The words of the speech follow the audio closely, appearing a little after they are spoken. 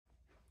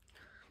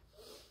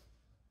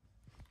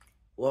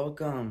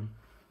Welcome.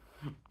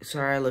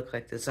 Sorry I look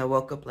like this. I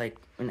woke up like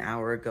an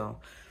hour ago.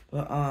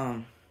 But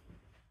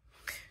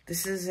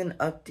this is an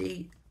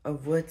update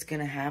of what's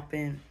gonna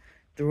happen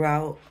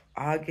throughout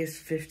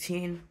August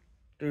 15th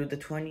through the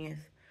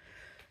 20th.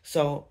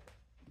 So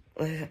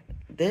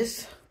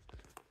this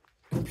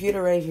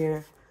computer right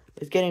here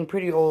is getting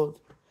pretty old.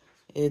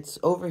 It's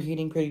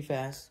overheating pretty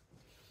fast.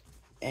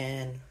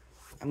 And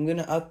I'm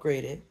gonna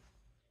upgrade it.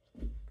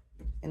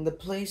 And the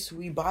place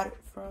we bought it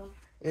from,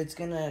 it's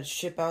gonna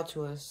ship out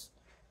to us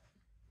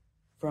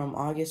from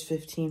August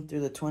 15th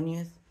through the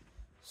 20th.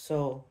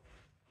 So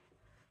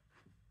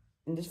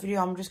in this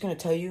video, I'm just gonna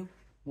tell you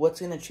what's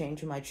gonna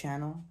change in my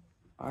channel.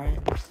 Alright,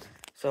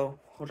 so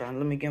hold on,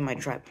 let me get my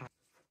tripod.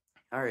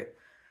 Alright,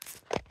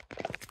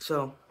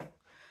 so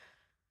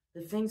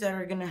the things that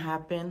are gonna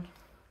happen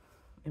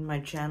in my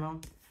channel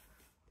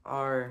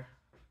are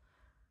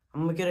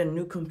I'm gonna get a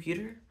new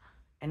computer,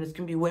 and it's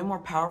gonna be way more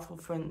powerful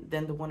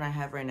than the one I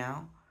have right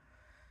now.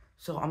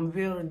 So I'm gonna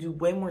be able to do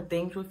way more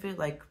things with it,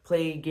 like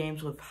play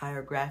games with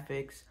higher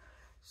graphics,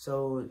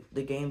 so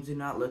the games do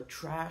not look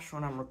trash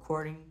when I'm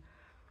recording,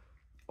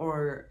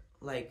 or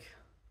like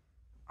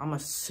I'm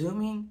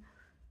assuming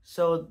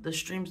so the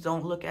streams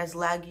don't look as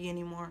laggy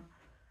anymore.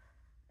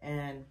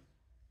 And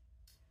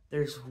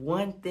there's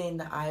one thing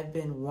that I've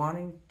been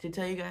wanting to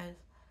tell you guys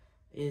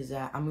is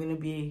that I'm gonna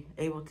be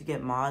able to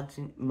get mods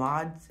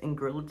in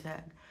Gorilla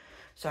Tag,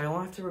 so I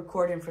don't have to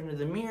record in front of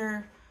the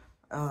mirror.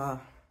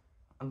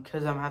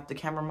 Because I'm gonna have the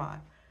camera mod.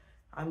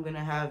 I'm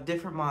gonna have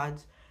different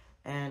mods,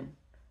 and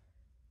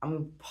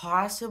I'm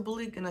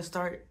possibly gonna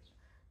start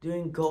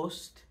doing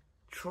ghost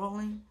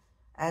trolling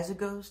as a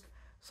ghost.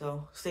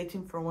 So stay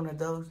tuned for one of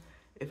those.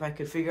 If I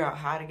could figure out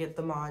how to get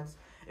the mods.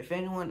 If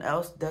anyone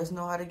else does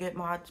know how to get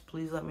mods,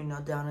 please let me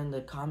know down in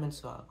the comments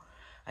so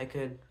I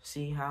could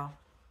see how.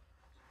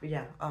 But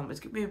yeah,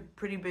 it's gonna be a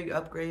pretty big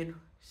upgrade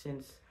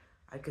since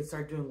I could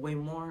start doing way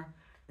more.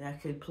 And I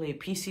could play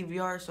PC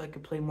VR, so I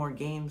could play more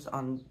games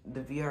on the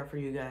VR for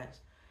you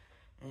guys.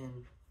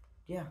 And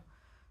yeah,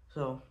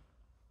 so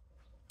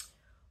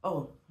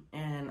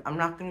and I'm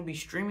not gonna be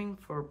streaming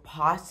for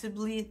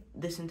possibly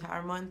this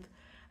entire month.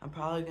 I'm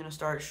probably gonna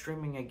start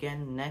streaming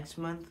again next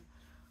month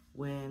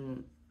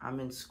when I'm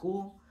in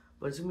school,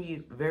 but it's gonna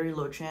be very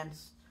low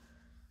chance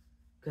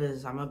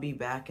because I'm gonna be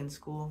back in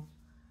school.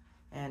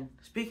 And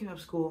speaking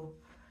of school,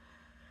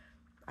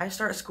 I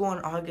start school on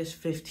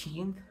August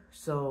 15th,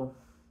 so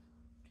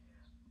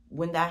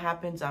when that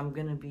happens, I'm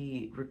gonna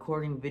be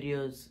recording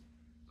videos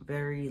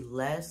very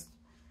less,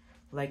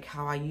 like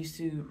how I used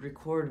to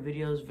record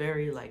videos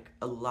very like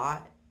a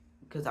lot,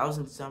 because I was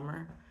in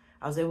summer.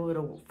 I was able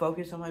to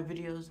focus on my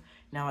videos.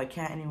 Now I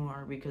can't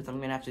anymore because I'm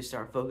gonna have to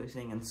start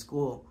focusing in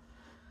school.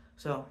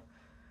 So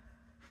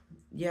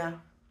yeah,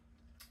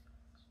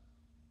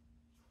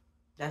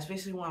 that's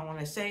basically what I want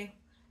to say.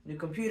 New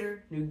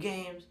computer, new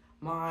games,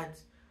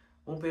 mods.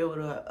 Won't be able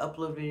to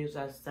upload videos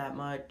as that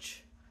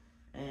much,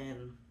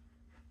 and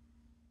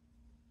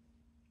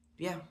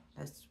yeah,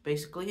 that's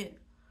basically it.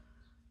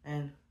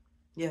 And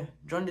yeah,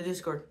 join the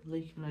Discord,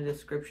 link in the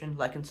description,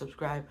 like and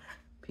subscribe.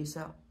 Peace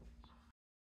out.